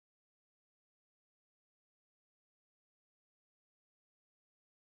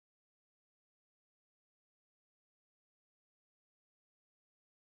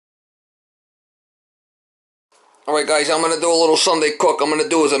Alright guys, I'm going to do a little Sunday cook. I'm going to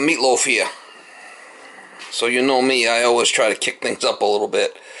do is a meatloaf here. So you know me, I always try to kick things up a little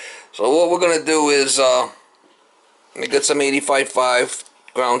bit. So what we're going to do is, I got some 85.5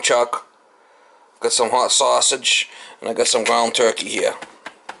 ground chuck. Got some hot sausage. And I got some ground turkey here.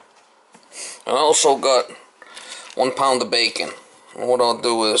 And I also got 1 pound of bacon. And what I'll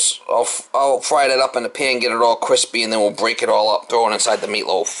do is, I'll fry that up in the pan, get it all crispy, and then we'll break it all up, throw it inside the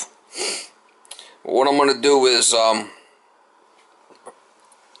meatloaf. What I'm going to do is, I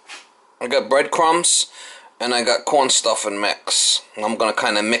got breadcrumbs and I got corn stuffing mix. And I'm going to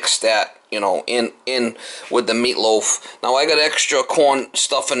kind of mix that, you know, in with the meatloaf. Now I got extra corn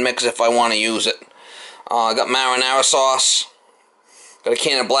stuffing mix if I want to use it. I got marinara sauce. Got a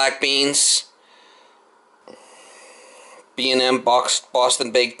can of black beans. B&M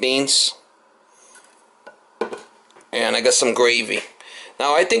Boston baked beans. And I got some gravy.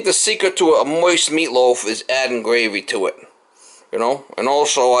 Now, I think the secret to a moist meatloaf is adding gravy to it, you know. And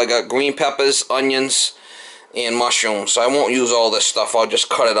also, I got green peppers, onions, and mushrooms. So I won't use all this stuff. I'll just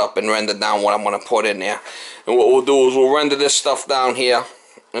cut it up and render down what I'm going to put in there. And what we'll do is we'll render this stuff down here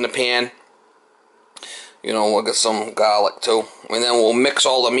in the pan. You know, we'll get some garlic too. And then we'll mix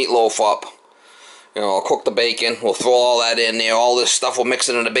all the meatloaf up. You know, I'll cook the bacon. We'll throw all that in there. All this stuff, we'll mix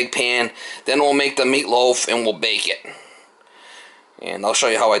it in a big pan. Then we'll make the meatloaf and we'll bake it. And I'll show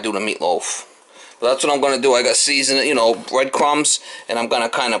you how I do the meatloaf. But that's what I'm going to do. I got seasoned, you know, breadcrumbs, and I'm going to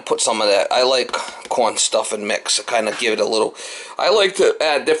kind of put some of that. I like corn stuffing mix to kind of give it a little. I like to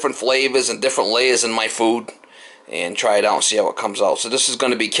add different flavors and different layers in my food and try it out and see how it comes out. So this is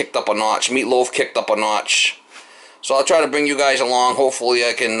going to be kicked up a notch. Meatloaf kicked up a notch. So I'll try to bring you guys along. Hopefully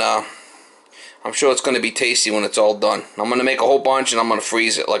I can, I'm sure it's going to be tasty when it's all done. I'm going to make a whole bunch and I'm going to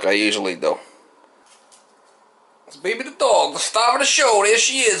freeze it like I usually do. Baby the dog, the star of the show, there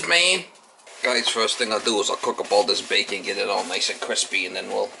she is, man. Guys, first thing I'll do is I'll cook up all this bacon, get it all nice and crispy, and then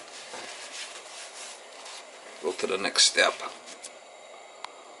we'll go to the next step.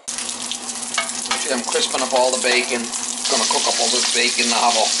 Okay, I'm crisping up all the bacon. Gonna cook up all this bacon now,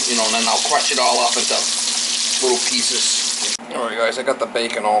 you know, and then I'll crush it all up into little pieces. Alright guys, I got the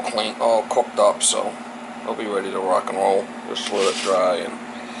bacon all clean, all cooked up, so I'll be ready to rock and roll. Just let it dry and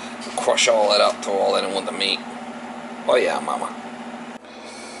crush all that up, throw all that in with the meat. Oh yeah, mama.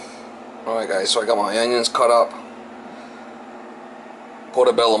 Alright guys, so I got my onions cut up.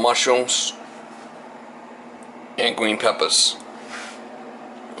 Portobello mushrooms. And green peppers.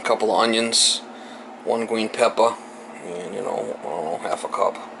 A couple of onions. 1 green pepper. And you know, I don't know, half a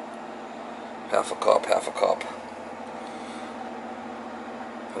cup. Half a cup, half a cup.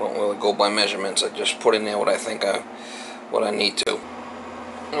 I don't really go by measurements. I just put in there what I think what I need to.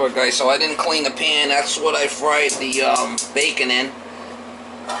 Alright guys, so I didn't clean the pan. That's what I fried the bacon in.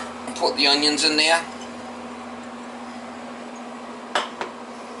 Put the onions in there.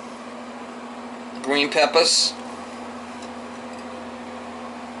 Green peppers.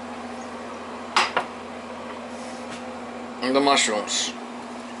 And the mushrooms.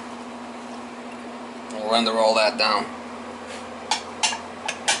 We'll render all that down.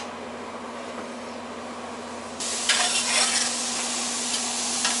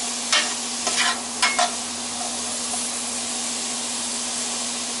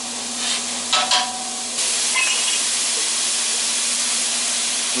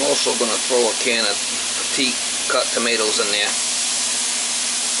 I'm also going to throw a can of petite cut tomatoes in there.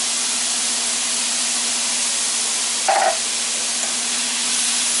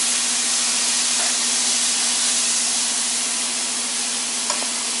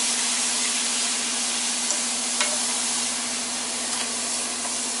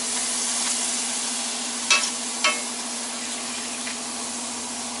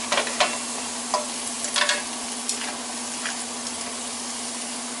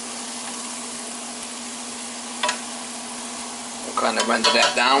 Kind of render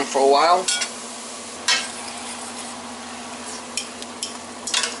that down for a while.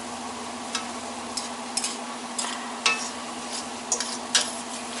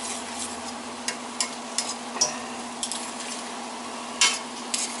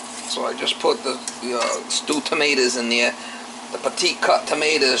 So I just put the stewed tomatoes in there, the petite cut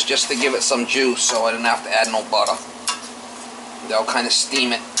tomatoes, just to give it some juice, so I didn't have to add no butter. They'll kind of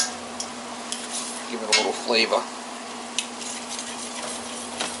steam it, give it a little flavor.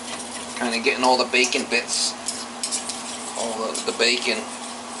 Kind of getting all the bacon bits, all the bacon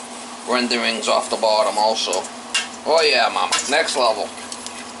renderings off the bottom also. Oh yeah, mama, next level.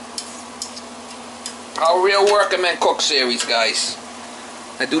 Our Real Working Men Cook series, guys.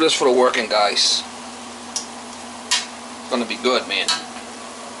 I do this for the working guys. It's gonna be good, man.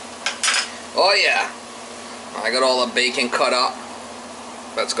 Oh yeah. I got all the bacon cut up.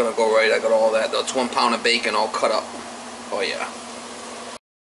 That's gonna go right. I got all that. That's 1 pound of bacon all cut up. Oh yeah.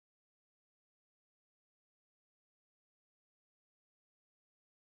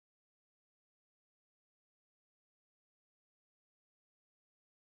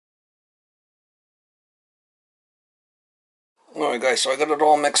 Alright guys, so I got it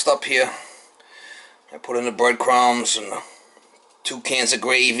all mixed up here. I put in the breadcrumbs and 2 cans of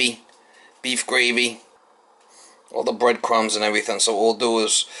gravy, beef gravy, all the breadcrumbs and everything. So what we'll do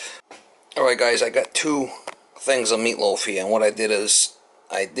is, alright guys, I got 2 things of meatloaf here, and what I did is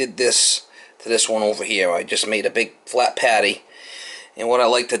I did this to this one over here. I just made a big flat patty, and what I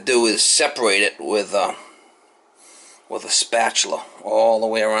like to do is separate it with a spatula all the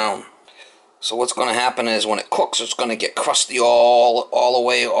way around. So what's going to happen is when it cooks, it's going to get crusty all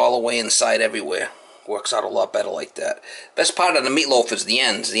the way inside everywhere. Works out a lot better like that. Best part of the meatloaf is the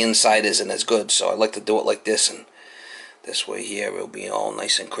ends. The inside isn't as good, so I like to do it like this, and this way here it'll be all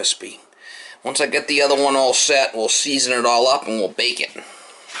nice and crispy. Once I get the other one all set, we'll season it all up and we'll bake it.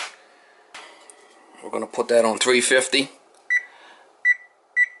 We're going to put that on 350.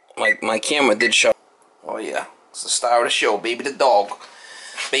 My camera did shut. Oh yeah, it's the star of the show, Baby the dog.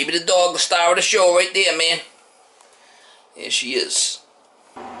 Baby the dog, the star of the show right there, man. There she is.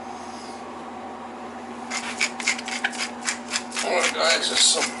 Alright guys,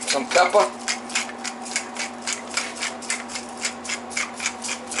 just some pepper.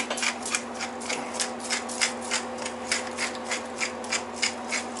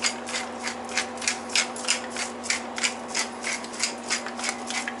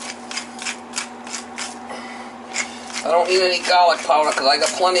 I don't need any garlic powder because I got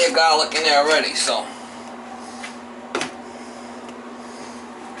plenty of garlic in there already, so.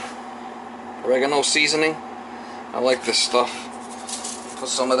 Oregano seasoning. I like this stuff. Put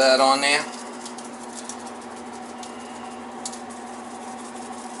some of that on there.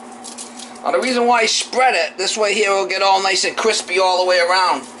 Now the reason why I spread it, this way here it'll get all nice and crispy all the way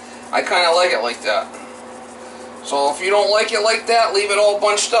around. I kind of like it like that. So if you don't like it like that, leave it all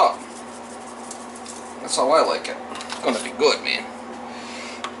bunched up. That's how I like it. It's gonna be good, man.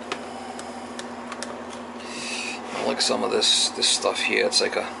 I like some of this stuff here. It's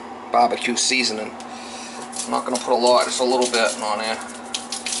like a barbecue seasoning. I'm not gonna put a lot, just a little bit on there.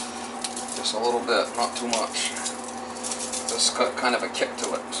 Just a little bit, not too much. Just got kind of a kick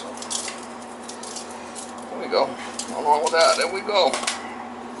to it. So there we go. Nothing wrong with that. There we go.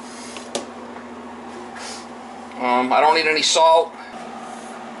 I don't need any salt.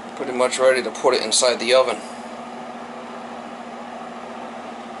 Pretty much ready to put it inside the oven.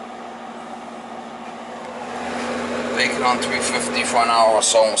 Bake it on 350 for an hour or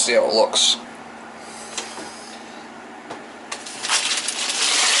so and see how it looks.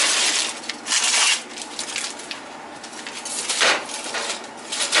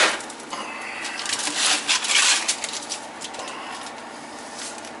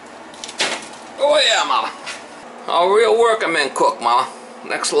 Oh yeah, mama. A real working man cook, mama.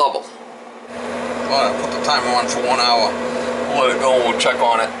 Next level. Well, I put the timer on for 1 hour. We'll let it go and we'll check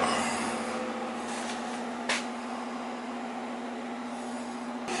on it.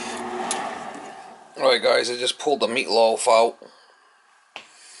 Alright guys, I just pulled the meatloaf out.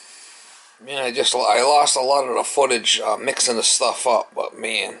 Man, I lost a lot of the footage mixing the stuff up, but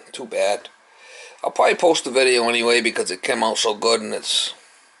man, too bad. I'll probably post the video anyway because it came out so good, and this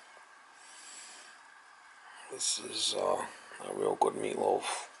is a real good meatloaf.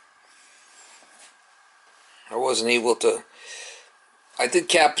 I wasn't able to. I did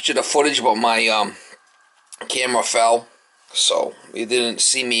capture the footage, but my camera fell, so you didn't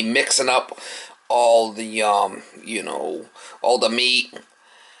see me mixing up all the you know, all the meat.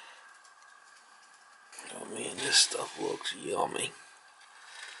 Oh man, this stuff looks yummy.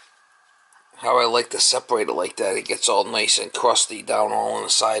 How I like to separate it like that. It gets all nice and crusty down all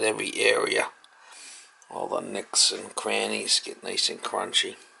inside every area. All the nicks and crannies get nice and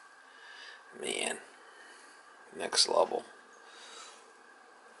crunchy. Man, next level.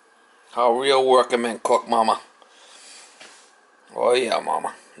 How real working men cook, mama. Oh yeah,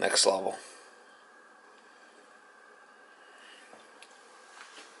 mama. Next level.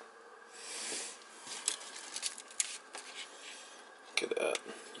 Look at that.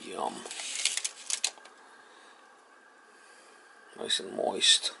 Yum. Nice and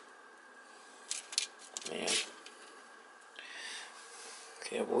moist. Man.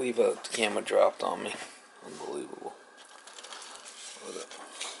 Can't believe the camera dropped on me. Unbelievable. Look at it.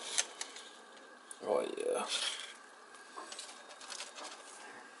 Oh yeah.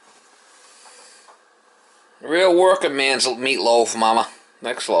 Real working man's meatloaf, mama.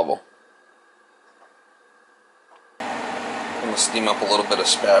 Next level. going to steam up a little bit of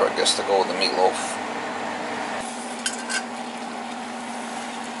asparagus to go with the meatloaf.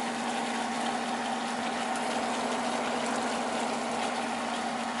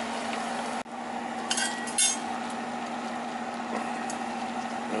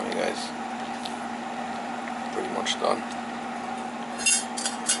 Alright guys, pretty much done.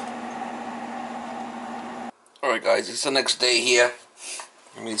 Alright guys, it's the next day here.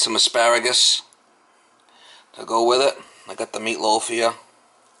 I made some asparagus to go with it. I got the meatloaf here.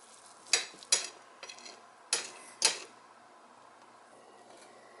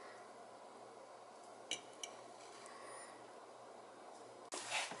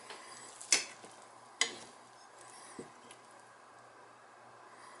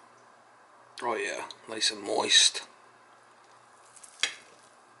 Oh yeah, nice and moist.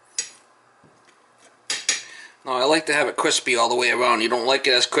 Now I like to have it crispy all the way around. You don't like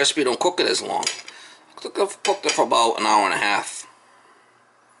it as crispy, don't cook it as long. I've cooked it for about an hour and a half.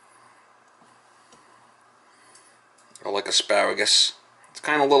 I like asparagus. It's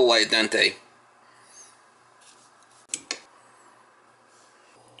kind of a little al dente.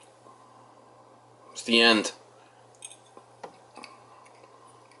 It's the end.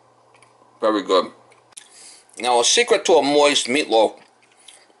 Very good. Now a secret to a moist meatloaf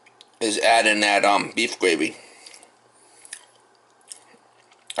is adding that beef gravy.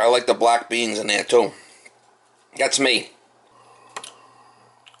 I like the black beans in there too. That's me.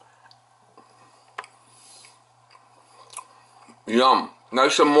 Yum.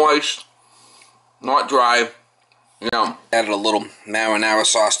 Nice and moist. Not dry. Yum. Added a little marinara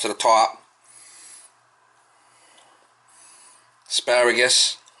sauce to the top.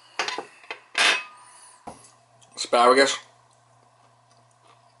 Asparagus.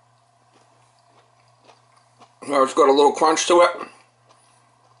 Now it's got a little crunch to it.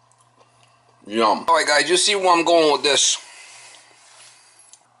 Yum. Alright guys, you see where I'm going with this.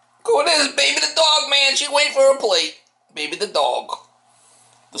 Who it is, Baby the dog, man. She waiting for her plate. Baby the dog.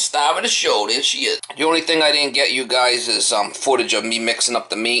 The star of the show, there she is. The only thing I didn't get you guys is footage of me mixing up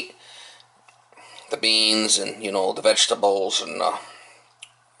the meat. The beans and, you know, the vegetables and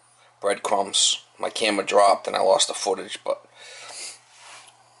breadcrumbs. My camera dropped and I lost the footage, but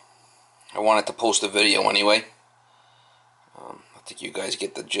I wanted to post a video anyway. I think you guys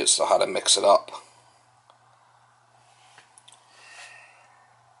get the gist of how to mix it up.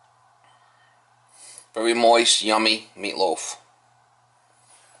 Very moist, yummy meatloaf.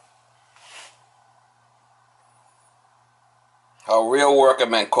 How real working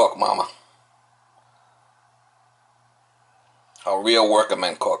men cook, mama. How real working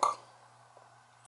men cook.